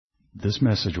This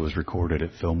message was recorded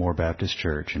at Fillmore Baptist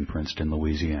Church in Princeton,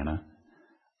 Louisiana.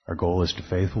 Our goal is to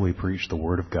faithfully preach the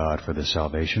Word of God for the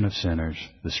salvation of sinners,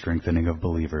 the strengthening of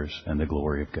believers, and the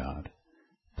glory of God.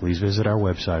 Please visit our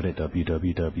website at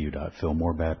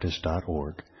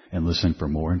www.fillmorebaptist.org and listen for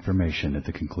more information at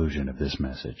the conclusion of this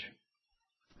message.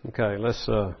 Okay, let's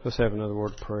have another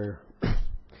word of prayer.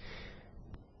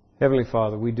 Heavenly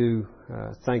Father, we do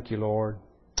thank you, Lord.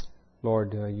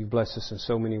 Lord, you bless us in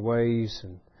so many ways,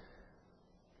 and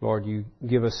Lord, you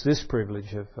give us this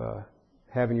privilege of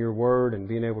having your word and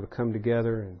being able to come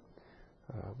together and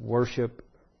worship,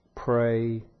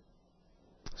 pray,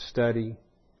 study,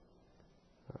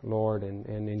 Lord,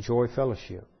 and enjoy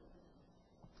fellowship.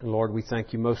 And Lord, we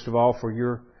thank you most of all for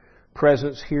your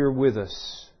presence here with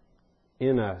us,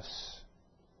 in us.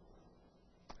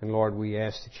 And Lord, we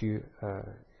ask that you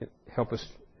help us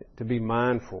to be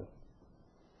mindful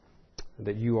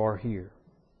that you are here,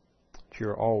 that you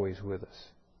are always with us.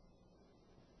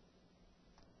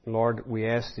 Lord, we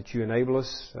ask that you enable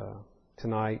us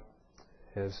tonight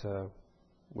as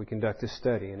we conduct this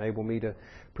study. Enable me to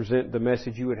present the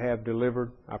message you would have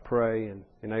delivered, I pray, and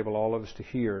enable all of us to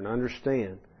hear and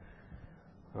understand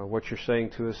what you're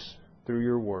saying to us through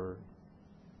your word.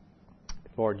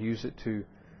 Lord, use it to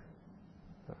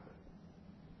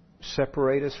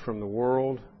separate us from the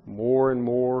world more and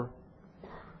more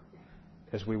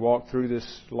as we walk through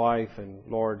this life, and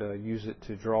Lord, use it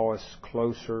to draw us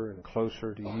closer and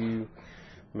closer to you.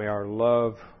 May our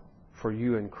love for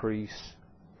you increase,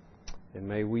 and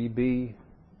may we be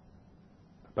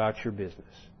about your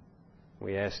business.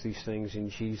 We ask these things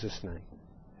in Jesus' name.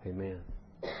 Amen.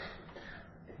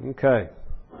 Okay.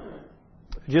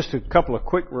 Just a couple of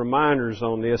quick reminders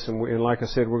on this, and like I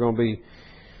said, we're going to be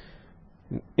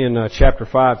in chapter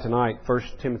 5 tonight, 1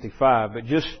 Timothy 5, but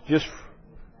just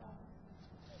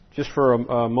for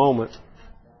a moment,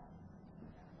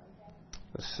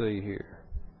 let's see here.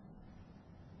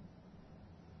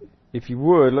 If you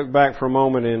would, look back for a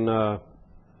moment in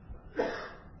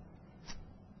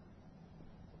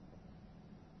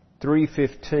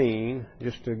 3:15.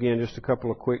 Just a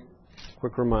couple of quick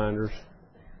reminders.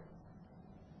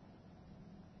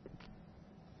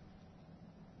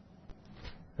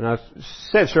 And I've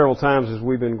said several times as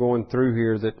we've been going through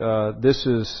here that this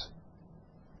is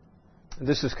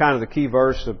kind of the key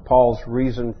verse of Paul's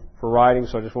reason for writing,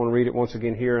 so I just want to read it once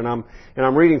again here. And I'm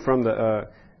reading from the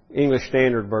English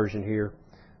Standard Version here,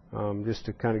 just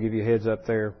to kind of give you a heads up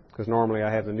there, because normally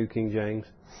I have the New King James.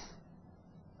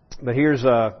 But here's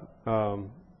I'm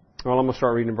going to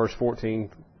start reading in verse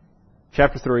 14,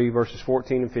 chapter 3, verses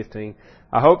 14 and 15.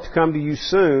 I hope to come to you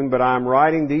soon, but I am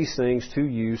writing these things to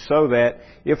you so that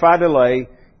if I delay,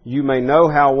 you may know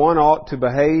how one ought to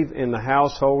behave in the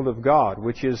household of God,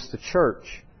 which is the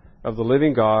church of the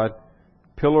living God,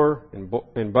 pillar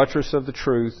and buttress of the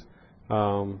truth.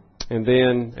 And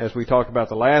then, as we talked about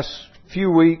the last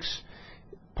few weeks,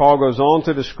 Paul goes on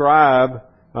to describe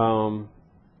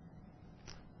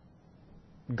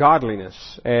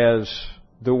godliness as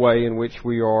the way in which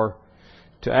we are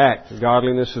to act.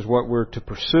 Godliness is what we're to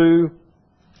pursue,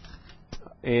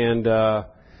 and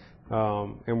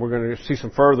we're going to see some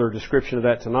further description of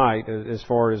that tonight as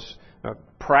far as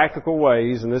practical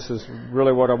ways, and this is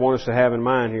really what I want us to have in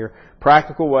mind here,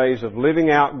 practical ways of living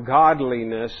out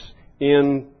godliness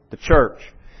in the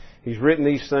church. He's written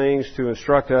these things to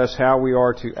instruct us how we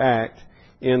are to act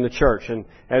in the church. And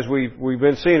as we've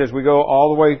been seeing, as we gone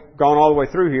all the way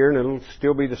through here, and it'll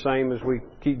still be the same as we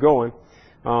keep going,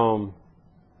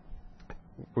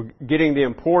 we're getting the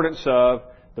importance of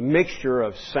the mixture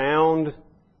of sound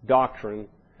doctrine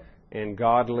and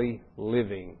godly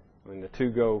living. I mean, the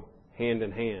two go hand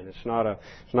in hand. It's not a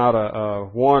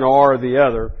one or the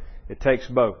other. It takes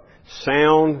both.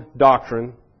 Sound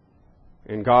doctrine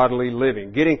and godly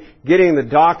living. Getting the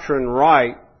doctrine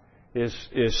right is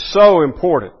so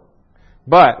important.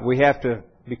 But we have to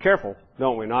be careful,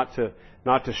 don't we? Not to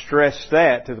stress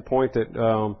that to the point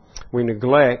that we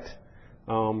neglect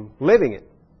living it.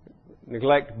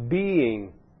 Neglect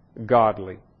being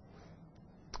godly.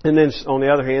 And then, on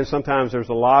the other hand, sometimes there's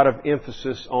a lot of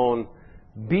emphasis on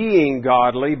being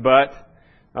godly, but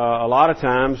a lot of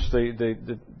times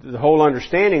the whole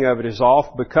understanding of it is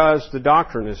off because the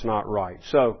doctrine is not right.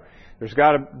 So there's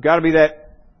got to be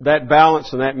that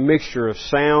balance and that mixture of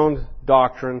sound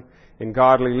doctrine and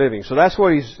godly living. So that's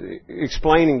what he's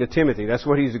explaining to Timothy. That's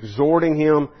what he's exhorting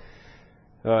him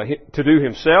to do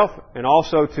himself, and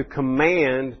also to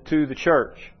command to the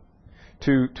church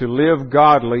to live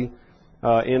godly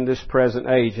in this present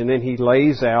age. And then he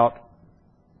lays out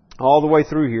all the way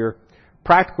through here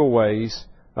practical ways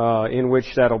in which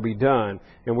that'll be done.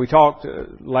 And we talked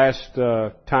last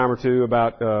time or two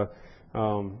about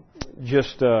how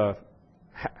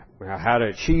to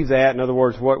achieve that. In other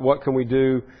words, what can we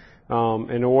do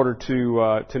in order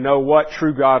to know what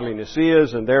true godliness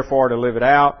is and therefore to live it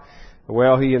out?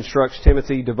 Well, he instructs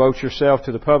Timothy, devote yourself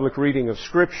to the public reading of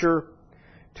Scripture,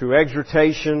 to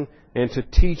exhortation, and to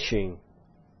teaching.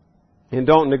 And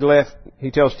don't neglect,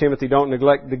 he tells Timothy, don't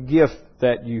neglect the gift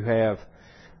that you have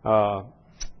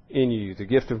in you, the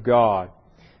gift of God.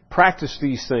 Practice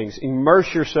these things.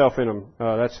 Immerse yourself in them.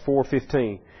 That's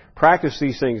 4:15. Practice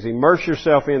these things. Immerse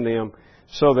yourself in them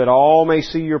so that all may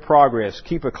see your progress.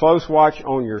 Keep a close watch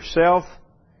on yourself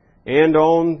and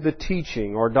on the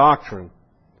teaching or doctrine.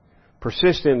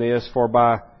 Persist in this, for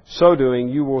by so doing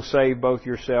you will save both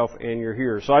yourself and your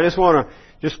hearers. So I just want to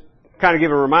just kind of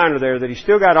give a reminder there that he's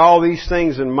still got all these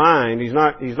things in mind. He's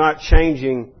not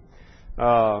changing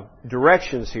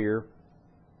directions here,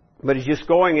 but he's just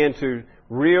going into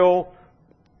real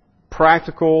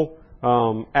practical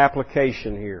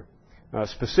application here,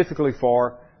 specifically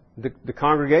for the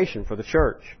congregation, for the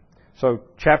church. So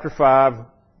chapter 5,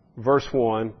 verse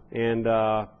 1, and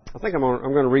I think I'm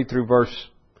going to read through verse.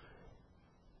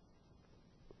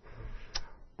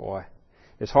 Boy,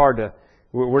 it's hard to.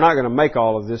 We're not going to make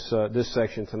all of this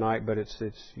section tonight, but it's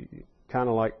kind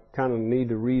of need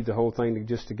to read the whole thing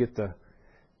just to get the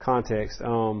context.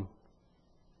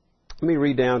 Let me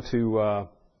read down to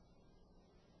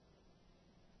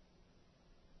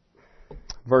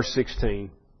verse 16.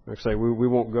 Like I say, we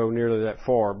won't go nearly that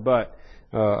far, but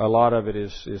a lot of it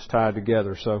is tied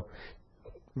together. So,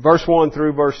 verse 1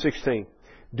 through verse 16.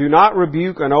 Do not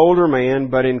rebuke an older man,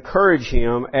 but encourage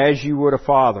him as you would a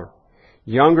father.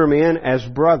 Younger men as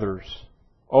brothers.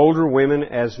 Older women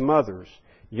as mothers.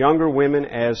 Younger women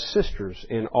as sisters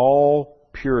in all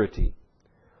purity.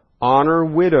 Honor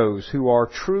widows who are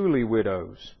truly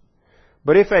widows.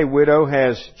 But if a widow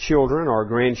has children or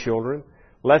grandchildren,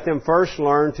 let them first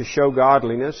learn to show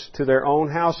godliness to their own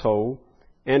household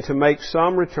and to make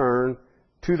some return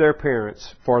to their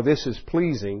parents, for this is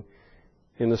pleasing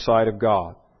in the sight of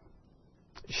God.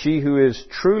 She who is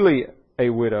truly a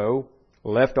widow,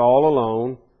 left all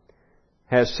alone,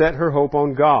 has set her hope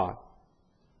on God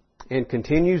and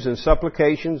continues in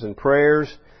supplications and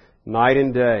prayers night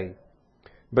and day.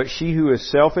 But she who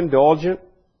is self-indulgent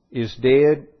is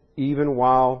dead even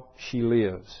while she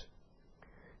lives.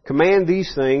 Command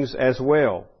these things as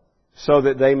well, so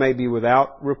that they may be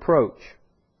without reproach.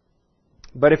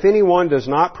 But if anyone does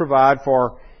not provide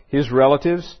for his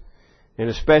relatives, and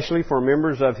especially for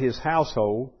members of his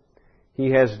household,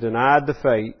 he has denied the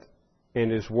faith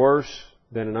and is worse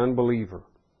than an unbeliever.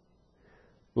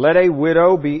 Let a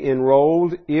widow be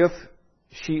enrolled if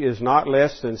she is not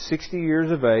less than 60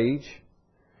 years of age,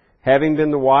 having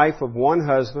been the wife of one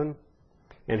husband,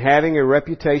 and having a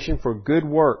reputation for good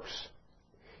works.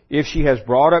 If she has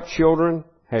brought up children,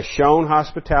 has shown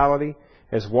hospitality,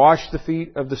 has washed the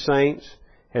feet of the saints,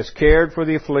 has cared for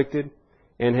the afflicted,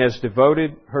 and has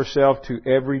devoted herself to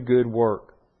every good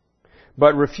work.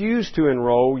 But refuse to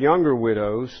enroll younger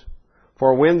widows,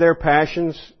 for when their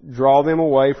passions draw them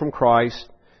away from Christ,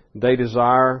 they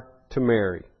desire to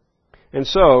marry, and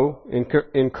so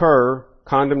incur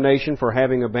condemnation for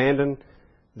having abandoned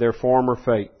their former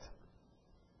faith.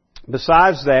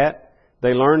 Besides that,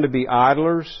 they learn to be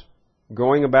idlers,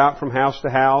 going about from house to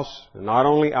house, and not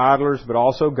only idlers, but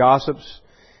also gossips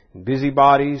and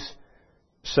busybodies,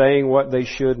 saying what they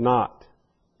should not.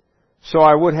 So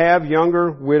I would have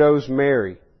younger widows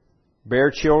marry, bear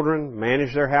children,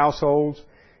 manage their households,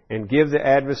 and give the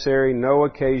adversary no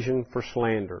occasion for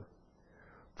slander.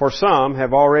 For some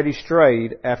have already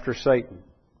strayed after Satan.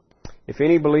 If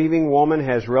any believing woman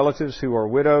has relatives who are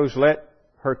widows, let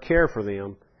her care for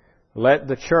them. Let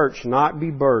the church not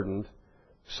be burdened,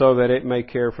 so that it may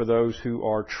care for those who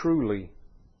are truly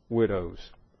widows.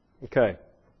 Okay.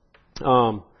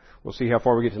 We'll see how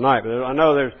far we get tonight, but I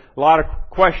know there's a lot of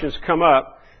questions come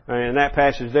up in that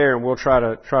passage there, and we'll try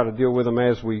to deal with them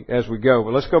as we go.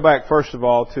 But let's go back first of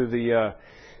all to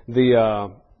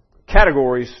the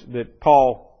categories that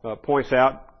Paul points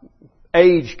out,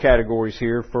 age categories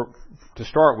here to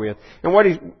start with. And what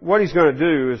he's going to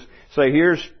do is say,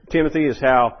 here's Timothy, is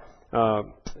how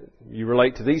you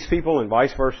relate to these people, and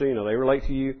vice versa. You know, they relate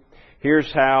to you.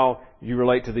 Here's how you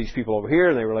relate to these people over here,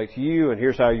 and they relate to you, and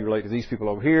here's how you relate to these people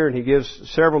over here. And he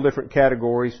gives several different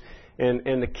categories.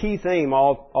 And the key theme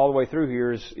all the way through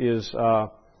here is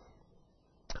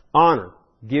honor,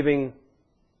 giving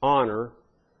honor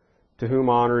to whom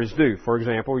honor is due. For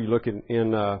example, you look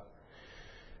in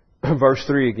verse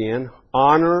 3 again,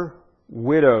 honor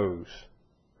widows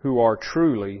who are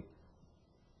truly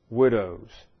widows.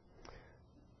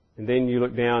 And then you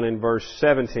look down in verse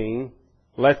 17.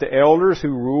 Let the elders who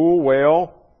rule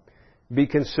well be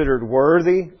considered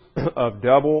worthy of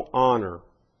double honor,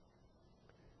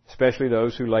 especially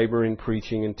those who labor in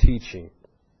preaching and teaching.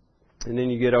 And then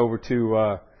you get over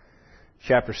to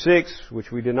chapter 6,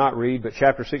 which we did not read, but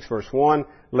chapter 6, verse 1.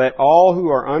 Let all who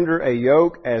are under a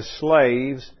yoke as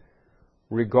slaves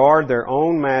regard their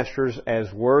own masters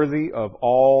as worthy of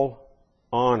all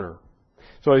honor.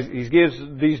 So he gives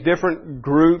these different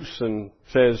groups and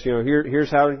says,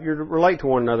 here's how you're to relate to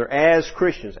one another as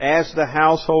Christians, as the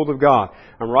household of God.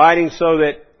 I'm writing so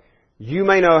that you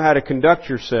may know how to conduct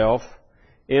yourself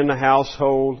in the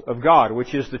household of God,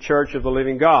 which is the church of the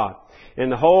living God.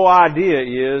 And the whole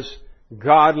idea is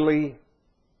godly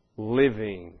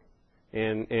living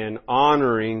and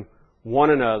honoring one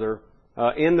another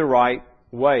in the right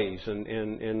ways.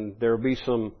 And there will be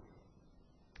some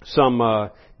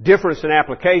difference in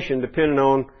application depending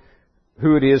on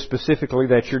who it is specifically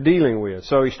that you're dealing with.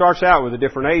 So he starts out with the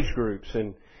different age groups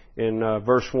in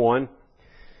verse 1.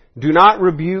 Do not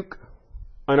rebuke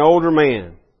an older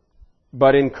man,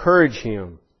 but encourage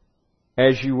him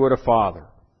as you would a father.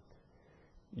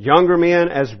 Younger men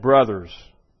as brothers,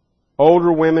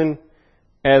 older women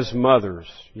as mothers,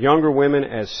 younger women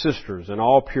as sisters, in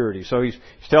all purity. So he's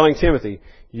telling Timothy,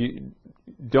 and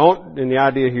the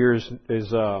idea here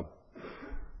is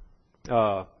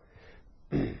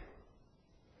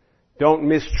don't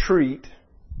mistreat.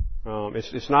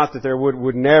 It's not that there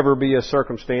would never be a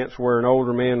circumstance where an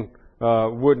older man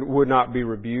would not be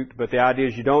rebuked, but the idea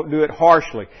is you don't do it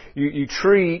harshly. You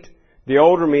treat the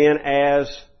older men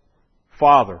as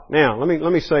father. Now, let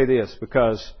me say this,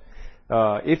 because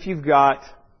if you're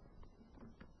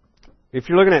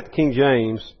looking at the King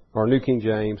James or New King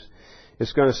James,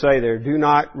 it's going to say there, do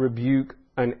not rebuke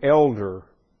an elder.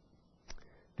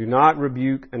 Do not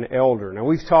rebuke an elder. Now,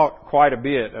 we've talked quite a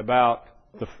bit about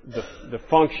the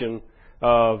function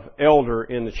of elder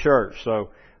in the church. So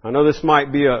I know this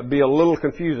might be a little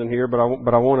confusing here, but I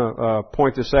want to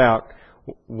point this out.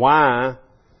 Why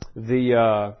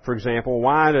for example,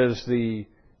 why does the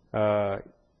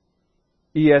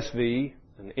ESV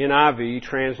and NIV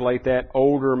translate that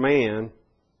older man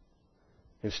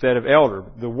instead of elder?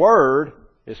 The word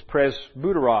is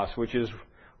presbyteros, which is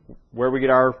where we get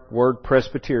our word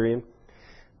Presbyterian.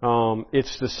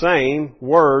 It's the same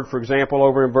word, for example,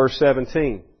 over in verse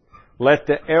 17. Let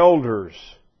the elders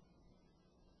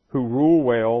who rule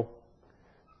well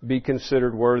be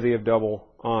considered worthy of double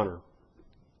honor.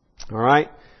 All right?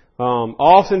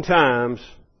 Oftentimes,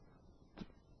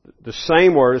 the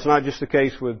same word, it's not just the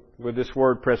case with this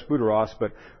word presbyteros,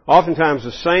 but oftentimes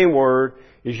the same word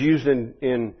is used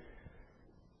in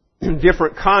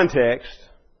different contexts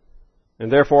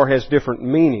and therefore has different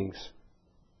meanings.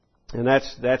 And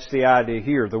that's the idea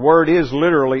here. The word is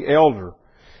literally elder,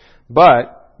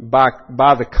 but by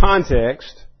the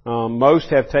context,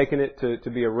 most have taken it to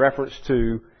be a reference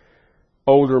to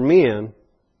older men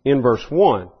in verse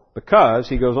 1, because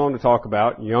he goes on to talk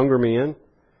about younger men.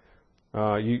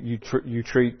 You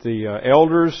treat the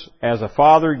elders as a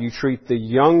father. You treat the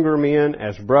younger men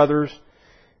as brothers.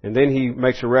 And then he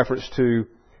makes a reference to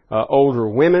older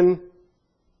women,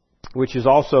 which is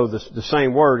also the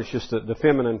same word. It's just the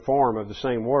feminine form of the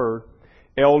same word.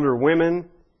 Elder women,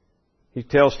 he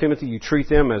tells Timothy, you treat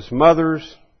them as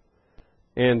mothers.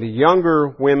 And the younger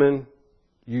women,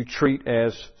 you treat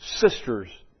as sisters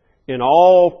in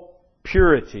all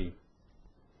purity.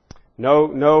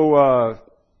 No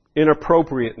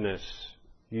inappropriateness.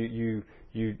 You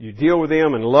deal with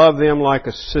them and love them like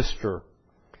a sister.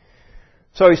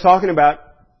 So he's talking about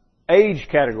age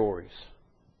categories.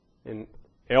 And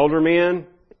elder men,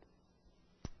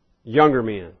 younger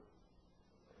men.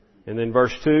 And then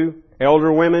verse 2,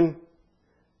 elder women,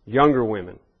 younger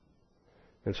women.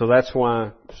 And so that's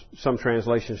why some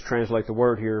translations translate the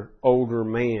word here, older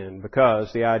man,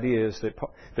 because the idea is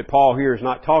that Paul here is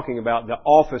not talking about the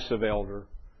office of elder.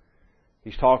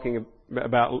 He's talking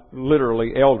about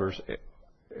literally elders,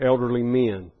 elderly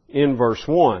men, in verse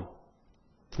 1.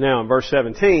 Now, in verse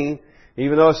 17,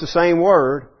 even though it's the same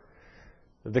word,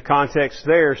 the context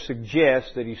there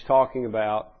suggests that he's talking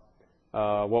about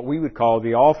what we would call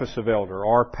the office of elder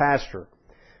or pastor.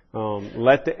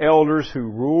 Let the elders who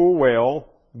rule well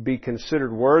be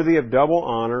considered worthy of double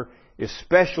honor,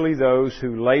 especially those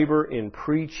who labor in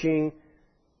preaching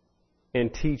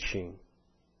and teaching.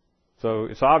 So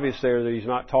it's obvious there that he's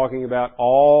not talking about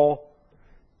all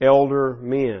elder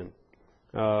men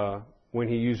when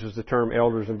he uses the term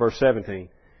elders in verse 17.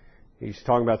 He's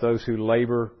talking about those who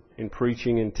labor in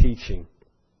preaching and teaching.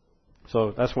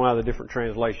 So that's why the different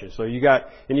translations. So you got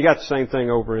the same thing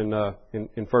over in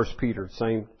 1 Peter.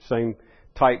 Same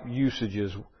type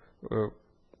usages.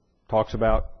 Talks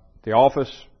about the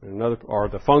office, or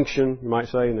the function, you might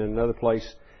say, and then another place,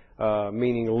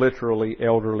 meaning literally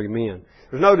elderly men.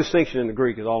 There's no distinction in the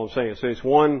Greek, is all I'm saying. So it's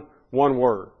one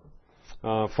word,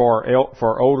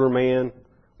 for older man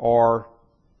or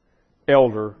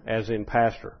elder, as in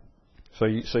pastor. So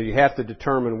you have to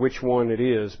determine which one it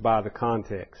is by the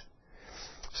context.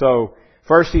 So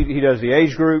first he does the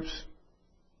age groups,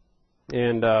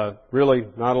 and really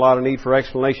not a lot of need for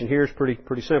explanation here. It's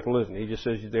pretty simple, isn't it? He just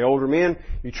says the older men,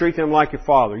 you treat them like your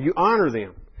father. You honor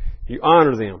them. You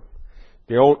honor them.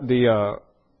 The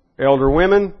elder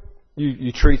women,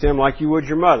 you treat them like you would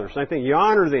your mother. Same thing. You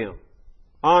honor them.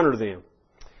 Honor them.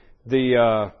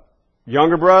 The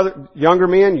younger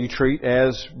men, you treat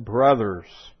as brothers,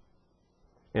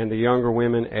 and the younger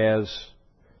women as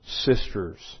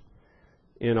sisters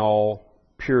in all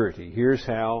purity. Here's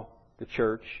how the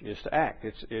church is to act.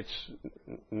 It's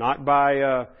not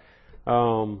by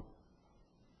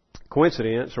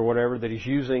coincidence or whatever that he's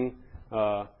using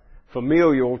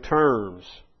familial terms.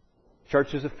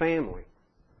 Church is a family.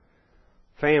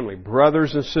 Family,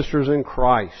 brothers and sisters in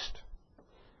Christ.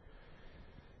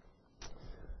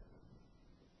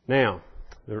 Now,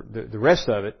 the rest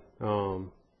of it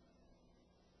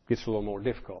gets a little more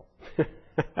difficult.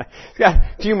 It's got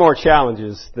a few more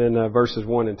challenges than verses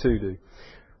 1 and 2 do.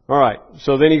 All right,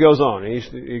 so then he goes on. He's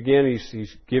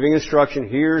giving instruction.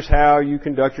 Here's how you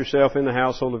conduct yourself in the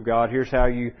household of God. Here's how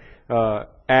you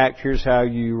act. Here's how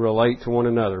you relate to one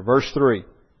another. Verse 3.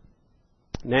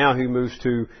 Now he moves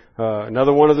to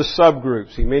another one of the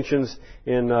subgroups. He mentions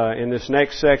in this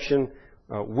next section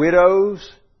widows.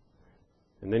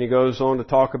 And then he goes on to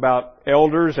talk about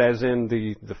elders, as in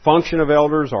the function of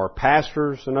elders, or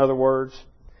pastors, in other words.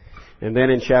 And then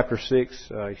in chapter 6,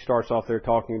 he starts off there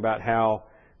talking about how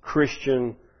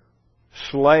Christian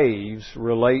slaves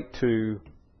relate to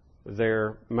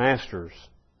their masters.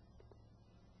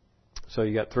 So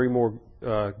you got 3 more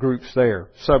groups there,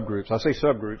 subgroups. I say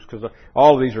subgroups because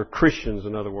all of these are Christians,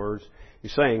 in other words.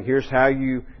 He's saying, here's how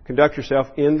you conduct yourself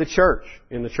in the church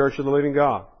of the living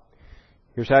God.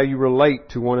 Here's how you relate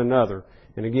to one another.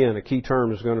 And again, a key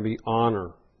term is going to be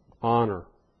honor. Honor.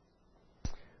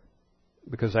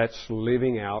 Because that's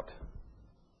living out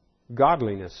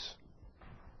godliness.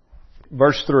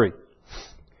 Verse 3.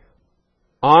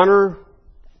 Honor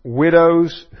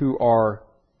widows who are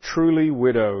truly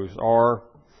widows, or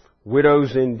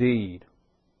widows indeed.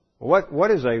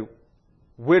 What is a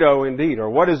widow indeed? Or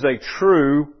what is a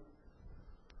true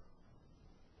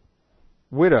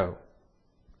widow?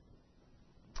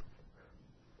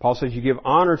 Paul says you give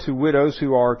honor to widows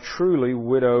who are truly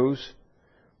widows,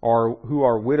 or who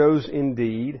are widows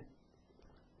indeed.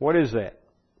 What is that?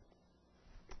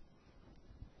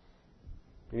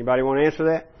 Anybody want to answer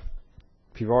that?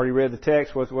 If you've already read the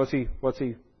text,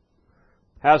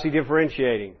 how's he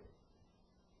differentiating?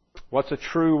 What's a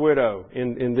true widow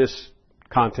in this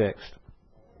context?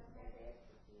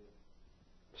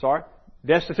 Sorry?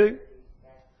 Destitute?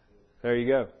 There you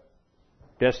go.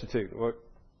 Destitute. What?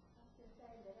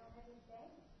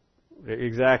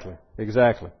 Exactly.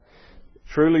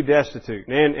 Truly destitute.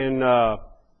 And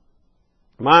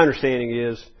my understanding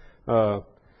is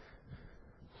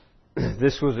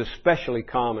this was especially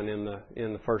common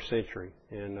in the first century,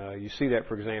 and you see that,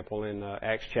 for example, in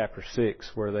Acts chapter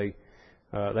 6, where they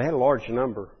had a large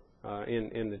number.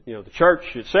 In the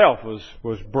church itself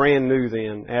was brand new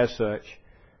then, as such.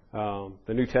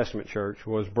 The New Testament church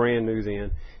was brand new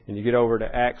then, and you get over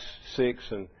to Acts 6,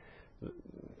 and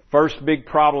first big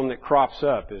problem that crops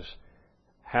up is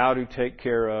how to take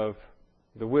care of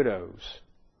the widows.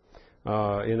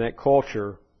 In that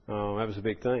culture, that was a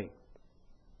big thing.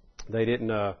 They didn't,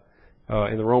 in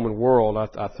the Roman world,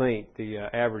 I think the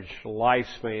average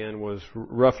lifespan was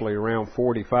roughly around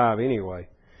 45 anyway.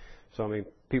 So, I mean,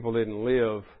 people didn't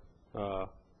live a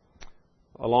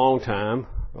long time,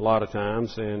 a lot of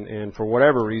times, and for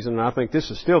whatever reason, and I think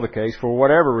this is still the case, for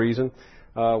whatever reason,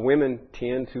 women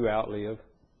tend to outlive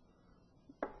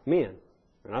men.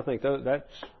 And I think that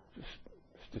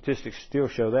statistics still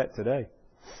show that today.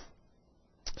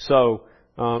 So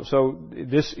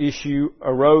this issue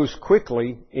arose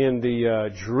quickly in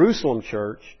the Jerusalem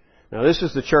church. Now, this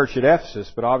is the church at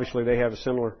Ephesus, but obviously they have a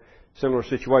similar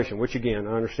situation, which again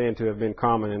I understand to have been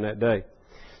common in that day.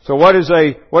 So what is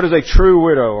a true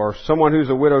widow, or someone who's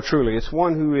a widow truly? It's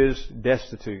one who is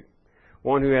destitute,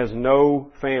 one who has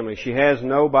no family. She has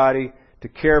nobody to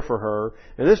care for her.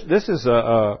 And this is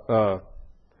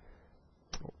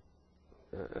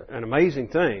an amazing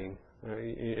thing.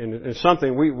 and it's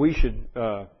something we should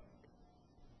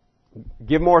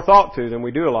give more thought to than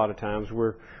we do a lot of times.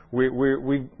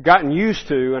 We've gotten used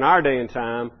to, in our day and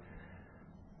time,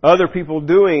 other people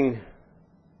doing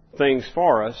things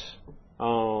for us.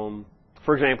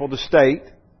 For example, the state.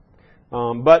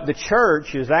 But the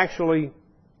church is actually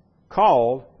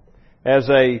called as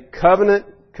a covenant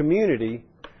community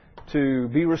to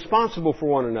be responsible for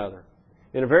one another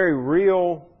in a very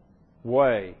real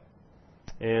way.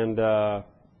 And,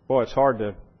 it's hard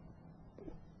to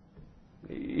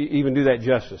even do that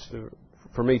justice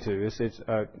for me too. It's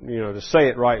to say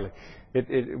it rightly.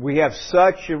 We have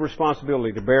such a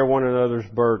responsibility to bear one another's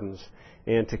burdens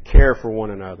and to care for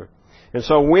one another. And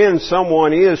so when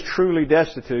someone is truly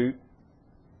destitute,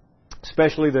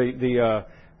 especially the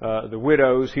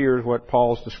widows, here's what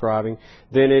Paul's describing,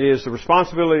 then it is the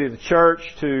responsibility of the church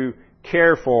to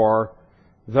care for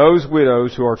those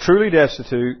widows who are truly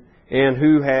destitute and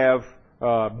who have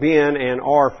been and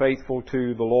are faithful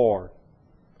to the Lord.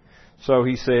 So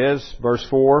he says, verse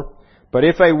 4, "But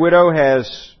if a widow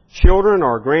has children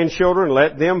or grandchildren,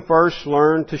 let them first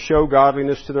learn to show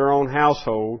godliness to their own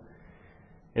household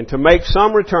and to make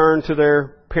some return to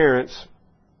their parents,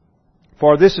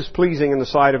 for this is pleasing in the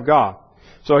sight of God."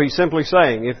 So he's simply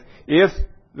saying, if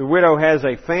the widow has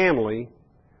a family,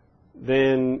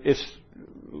 then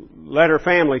let her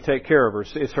family take care of her.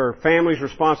 It's her family's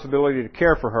responsibility to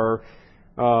care for her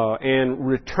and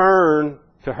return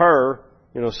to her,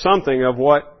 something of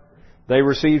what they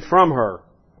received from her.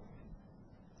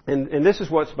 And this is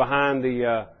what's behind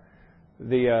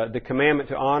the commandment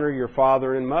to honor your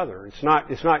father and mother.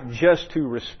 It's not just to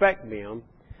respect them,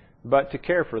 but to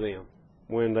care for them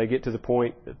when they get to the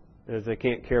point that they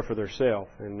can't care for themselves.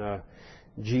 And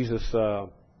Jesus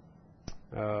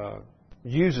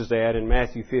uses that in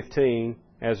Matthew 15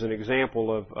 as an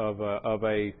example of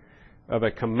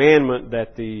a commandment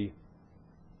that the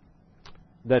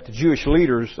Jewish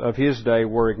leaders of his day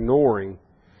were ignoring.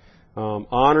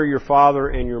 Honor your father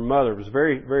and your mother. It was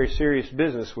very, very serious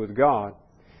business with God.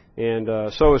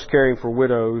 And so is caring for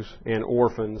widows and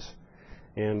orphans.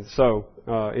 And so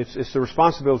it's the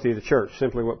responsibility of the church,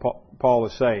 simply what Paul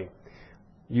is saying.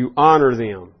 You honor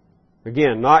them.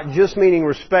 Again, not just meaning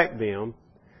respect them,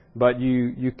 but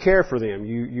you care for them.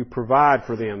 You provide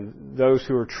for them, those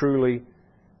who are truly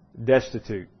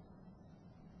destitute.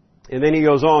 And then he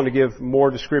goes on to give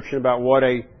more description about what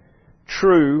a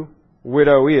true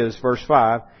widow is. Verse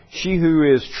 5, "She who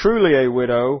is truly a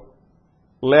widow,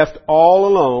 left all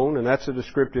alone," and that's a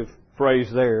descriptive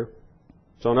phrase there.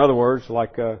 So in other words,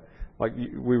 like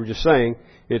we were just saying,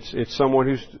 it's someone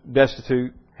who's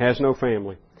destitute, has no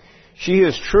family. "She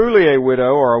is truly a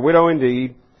widow, or a widow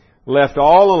indeed, left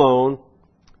all alone,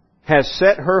 has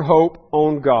set her hope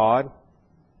on God,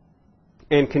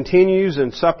 and continues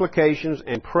in supplications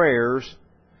and prayers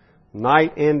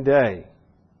night and day."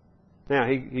 Now,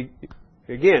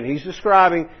 he's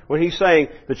describing, when he's saying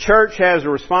the church has a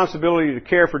responsibility to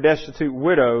care for destitute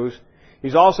widows,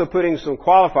 he's also putting some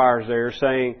qualifiers there,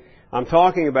 saying, I'm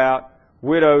talking about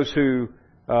widows who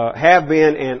have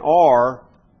been and are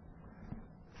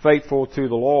faithful to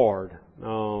the Lord.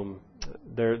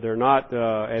 They're not,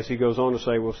 as he goes on to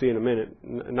say, we'll see in a minute,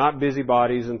 not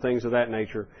busybodies and things of that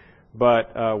nature,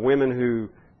 but women who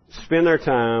spend their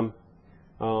time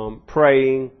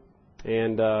praying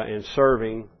and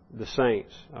serving the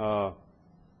saints. Let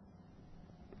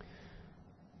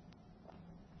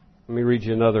me read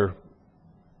you another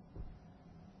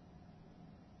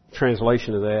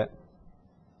translation of that.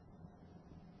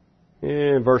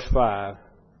 In verse 5,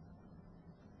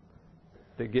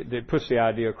 that puts the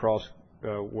idea across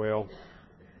well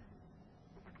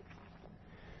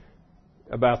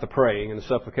about the praying and the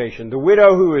supplication. "The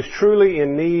widow who is truly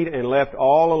in need and left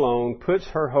all alone puts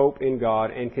her hope in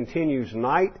God and continues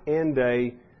night and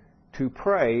day to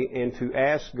pray and to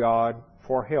ask God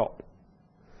for help."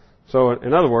 So,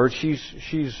 in other words,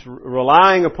 she's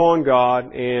relying upon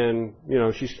God, and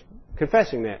she's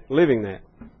confessing that, living that.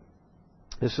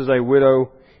 This is a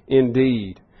widow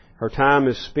indeed. Her time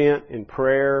is spent in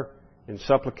prayer and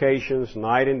supplications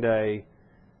night and day,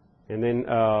 and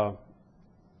then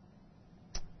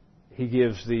he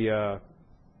gives the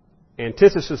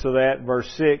antithesis of that, verse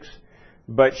 6.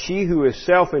 "But she who is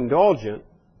self-indulgent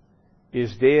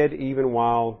is dead even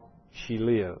while she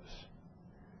lives.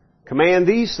 Command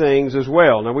these things as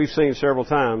well." Now we've seen several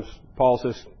times, Paul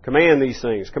says, command these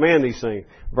things, command these things.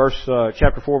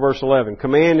 Chapter 4, verse 11,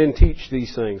 command and teach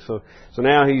these things. So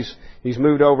now he's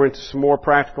moved over into some more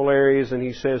practical areas, and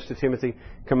he says to Timothy,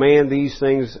 command these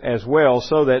things as well,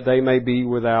 so that they may be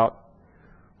without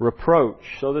reproach,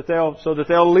 so that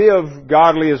they'll live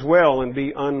godly as well and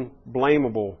be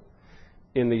unblameable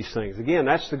in these things. Again,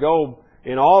 that's the goal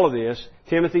in all of this.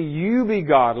 Timothy, you be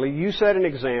godly, you set an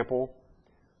example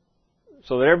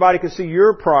so that everybody can see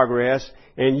your progress,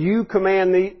 and you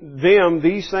command them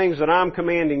these things that I'm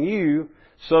commanding you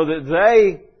so that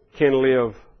they can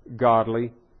live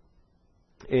godly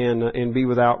and be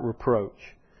without reproach.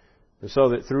 And so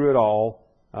that through it all,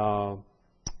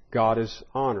 God is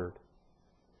honored.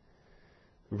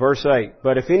 Verse 8,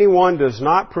 but if anyone does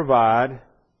not provide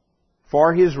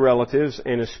for his relatives,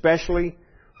 and especially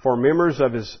for members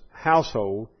of his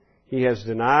household, he has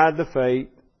denied the faith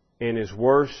and is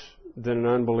worse than an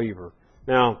unbeliever.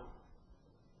 Now,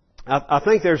 I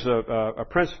think there's a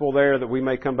principle there that we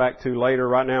may come back to later.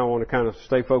 Right now, I want to kind of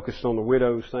stay focused on the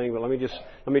widows thing, but let me just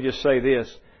say this,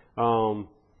 because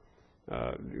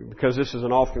this is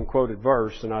an often quoted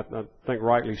verse, and I think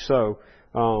rightly so.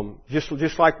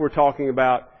 Just like we're talking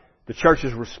about the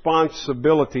church's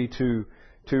responsibility to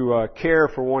care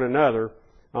for one another,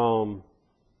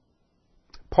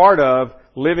 part of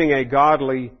living a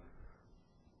godly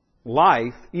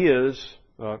life is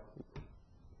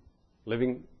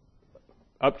living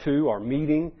up to or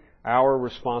meeting our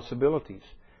responsibilities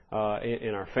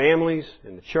in our families,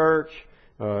 in the church,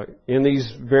 in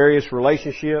these various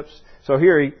relationships. So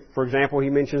here, for example, he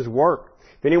mentions work.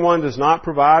 If anyone does not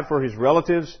provide for his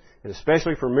relatives, and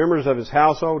especially for members of his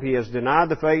household, he has denied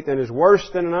the faith and is worse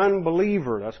than an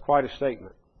unbeliever. That's quite a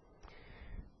statement.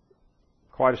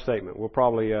 Quite a statement. We'll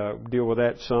probably deal with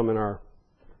that some in our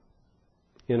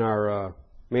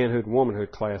manhood and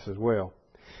womanhood class as well.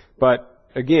 But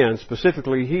again,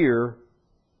 specifically here,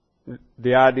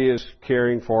 the idea is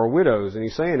caring for widows. And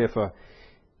he's saying if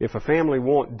a family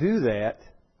won't do that,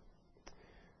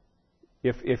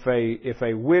 if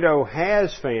a widow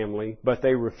has family, but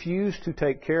they refuse to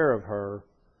take care of her,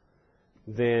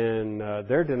 then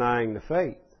they're denying the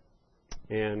faith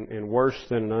and worse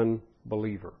than an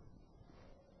unbeliever.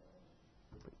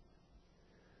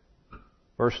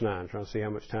 Verse 9. I'm trying to see how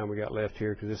much time we got left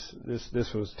here, because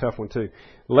this was a tough one too.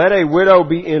 Let a widow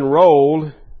be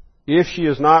enrolled if she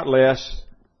is not less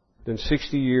than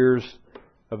 60 years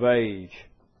of age.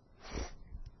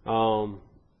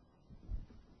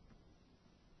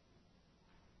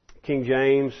 King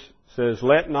James says,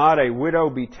 let not a widow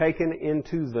be taken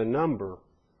into the number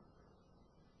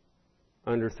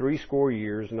under 60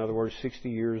 years, in other words, 60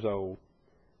 years old.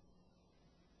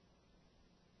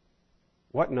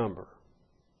 What number?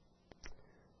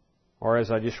 Or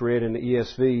as I just read in the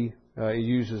ESV, it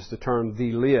uses the term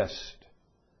the list.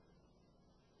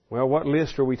 Well, what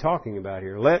list are we talking about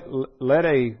here?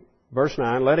 Verse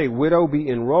 9, let a widow be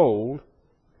enrolled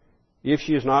if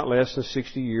she is not less than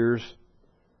 60 years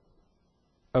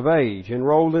of age.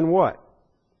 Enrolled in what?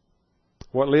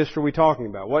 What list are we talking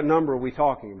about? What number are we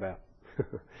talking about?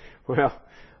 Well,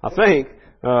 I think,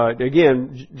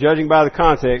 again, judging by the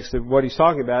context of what he's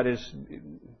talking about is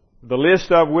the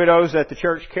list of widows that the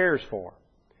church cares for.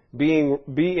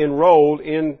 Be enrolled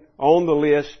on the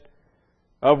list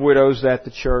of widows that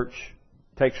the church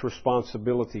takes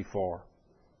responsibility for.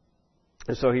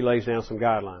 And so he lays down some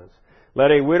guidelines.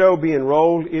 Let a widow be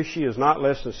enrolled if she is not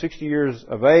less than 60 years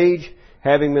of age,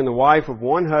 having been the wife of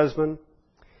one husband,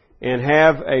 and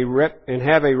have a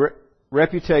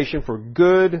reputation for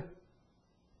good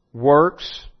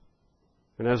works.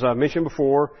 And as I mentioned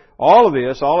before, all of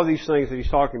these things that he's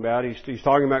talking about, he's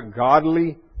talking about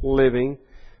godly living,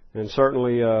 and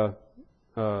certainly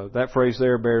that phrase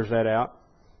there bears that out.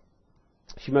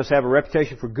 She must have a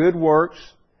reputation for good works.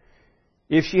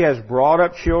 If she has brought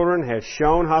up children, has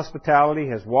shown hospitality,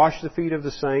 has washed the feet of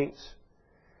the saints,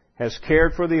 has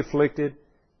cared for the afflicted,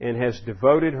 and has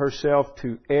devoted herself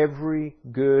to every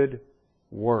good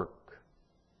work.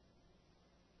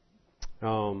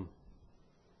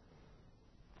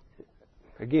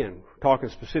 Again, talking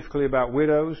specifically about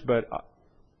widows, but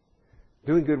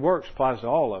doing good works applies to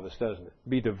all of us, doesn't it?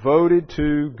 Be devoted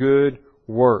to good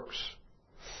works.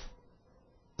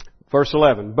 Verse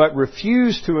 11, but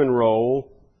refuse to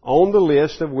enroll on the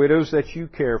list of widows that you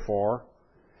care for,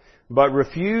 but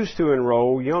refuse to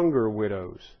enroll younger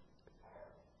widows.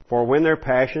 For when their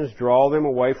passions draw them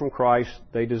away from Christ,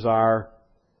 they desire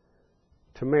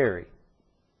to marry,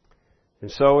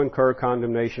 and so incur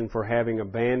condemnation for having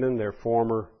abandoned their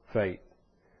former faith.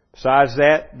 Besides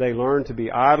that, they learn to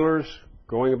be idlers,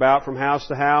 going about from house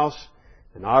to house,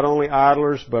 and not only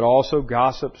idlers, but also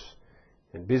gossips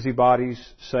and busybodies,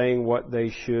 saying what they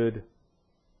should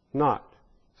not.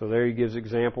 So there he gives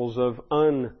examples of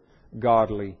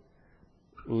ungodly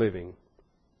living,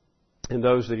 and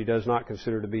those that he does not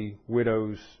consider to be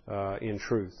widows in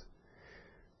truth.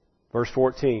 Verse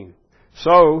 14.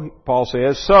 So, Paul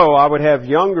says, so I would have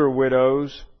younger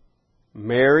widows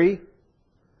marry,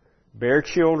 bear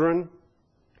children,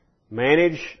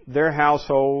 manage their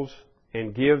households,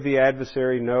 and give the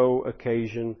adversary no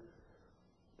occasion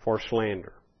for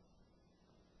slander.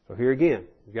 So here again,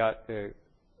 you've got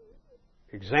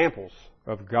examples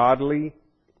of godly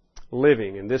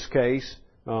living, in this case,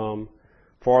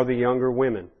 for the younger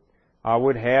women. I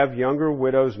would have younger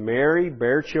widows marry,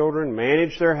 bear children,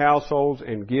 manage their households,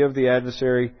 and give the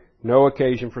adversary no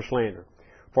occasion for slander.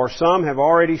 For some have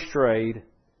already strayed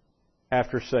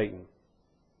after Satan.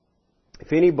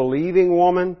 If any believing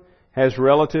woman has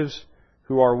relatives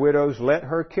who are widows, let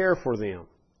her care for them.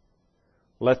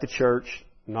 Let the church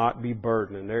not be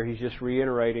burdened. And there he's just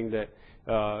reiterating that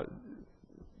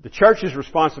the church's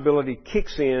responsibility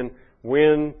kicks in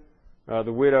when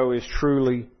the widow is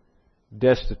truly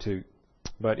destitute.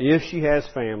 But if she has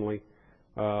family,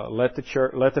 let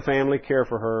the family care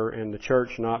for her, and the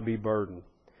church not be burdened,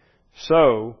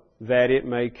 so that it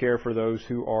may care for those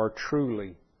who are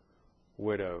truly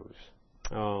widows.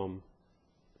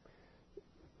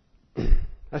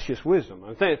 That's just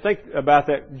wisdom. Think about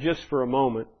that just for a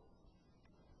moment.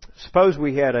 Suppose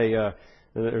we had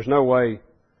there's no way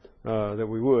that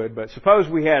we would, but suppose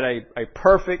we had a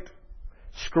perfect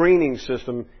screening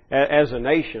system as a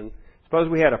nation. Suppose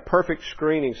we had a perfect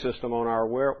screening system on our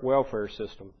welfare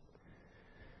system.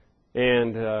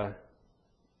 And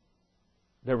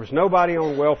there was nobody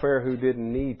on welfare who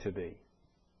didn't need to be.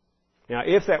 Now,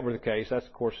 if that were the case, that's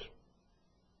of course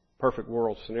perfect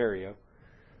world scenario.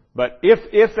 But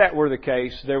if that were the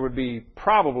case, there'd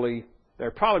probably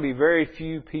be very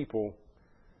few people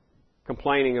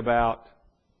complaining about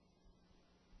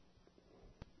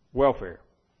welfare.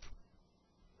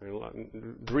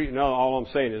 All I'm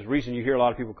saying is the reason you hear a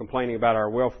lot of people complaining about our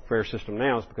welfare system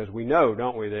now is because we know,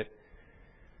 don't we, that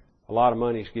a lot of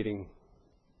money is getting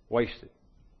wasted.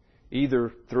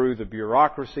 Either through the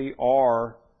bureaucracy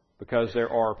or because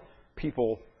there are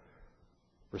people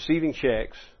receiving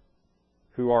checks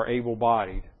who are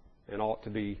able-bodied and ought to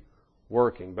be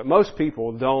working. But most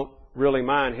people don't really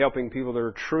mind helping people that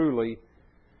are truly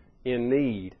in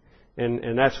need.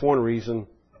 And that's one reason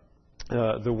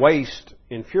the waste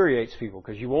infuriates people,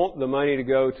 because you want the money to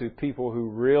go to people who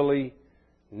really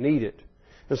need it.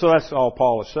 And so that's all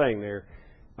Paul is saying there.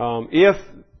 If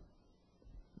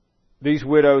these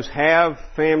widows have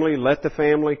family, let the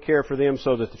family care for them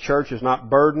so that the church is not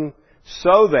burdened,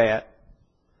 so that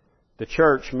the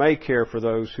church may care for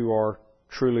those who are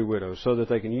truly widows, so that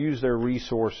they can use their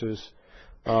resources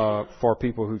for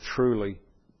people who truly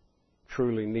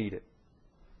need it.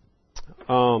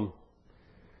 And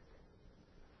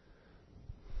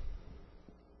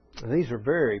these are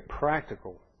very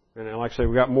practical, and like I say,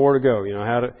 we got more to go. You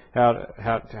know, how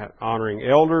to honoring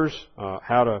elders,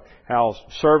 how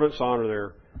servants honor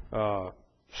their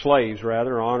slaves,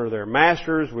 rather honor their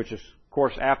masters, which is of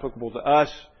course applicable to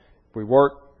us. If we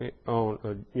work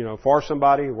on for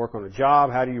somebody, work on a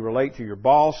job, how do you relate to your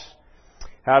boss?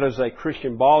 How does a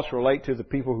Christian boss relate to the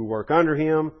people who work under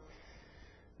him?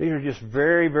 These are just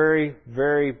very, very,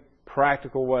 very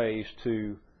practical ways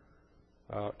to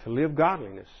live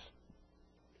godliness.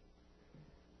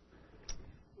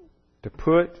 To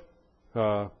put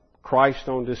Christ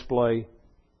on display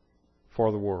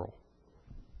for the world.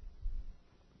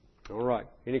 All right.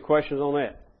 Any questions on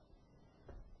that?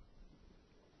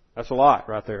 That's a lot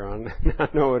right there. I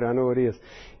know it is.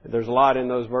 There's a lot in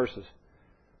those verses.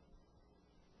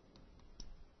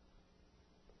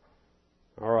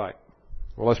 All right.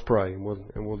 Well, let's pray and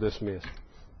we'll dismiss.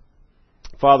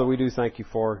 Father, we do thank you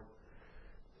for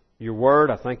your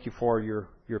word. I thank you for your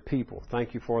people.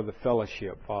 Thank you for the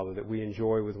fellowship, Father, that we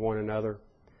enjoy with one another.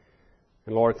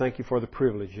 And Lord, thank you for the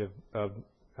privilege of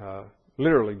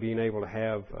literally being able to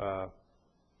have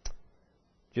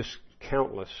just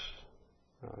countless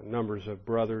numbers of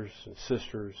brothers and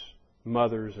sisters,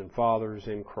 mothers and fathers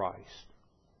in Christ.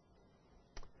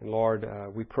 And Lord,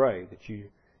 we pray that you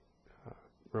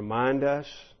remind us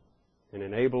and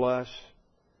enable us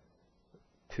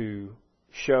to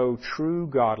show true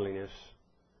godliness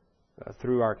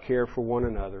through our care for one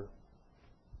another,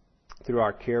 through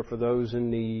our care for those in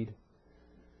need,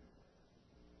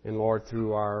 and Lord,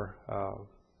 through our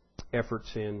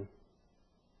efforts in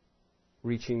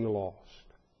reaching the lost.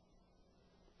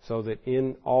 So that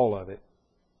in all of it,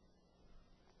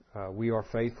 we are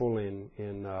faithful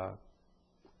in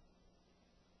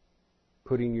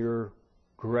putting your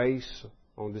grace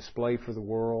on display for the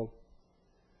world,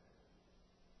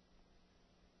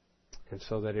 and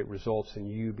so that it results in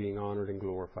you being honored and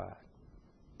glorified.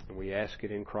 And we ask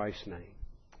it in Christ's name.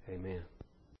 Amen.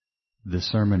 This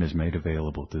sermon is made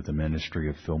available through the ministry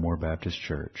of Fillmore Baptist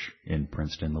Church in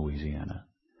Princeton, Louisiana.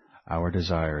 Our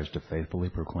desire is to faithfully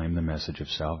proclaim the message of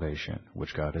salvation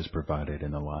which God has provided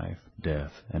in the life,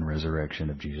 death, and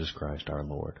resurrection of Jesus Christ our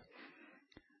Lord.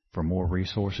 For more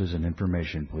resources and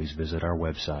information, please visit our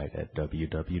website at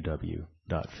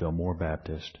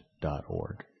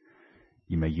www.fillmorebaptist.org.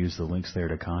 You may use the links there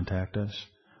to contact us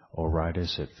or write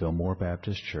us at Fillmore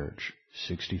Baptist Church,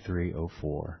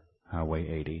 6304 Highway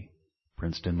 80,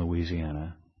 Princeton,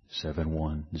 Louisiana,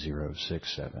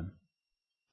 71067.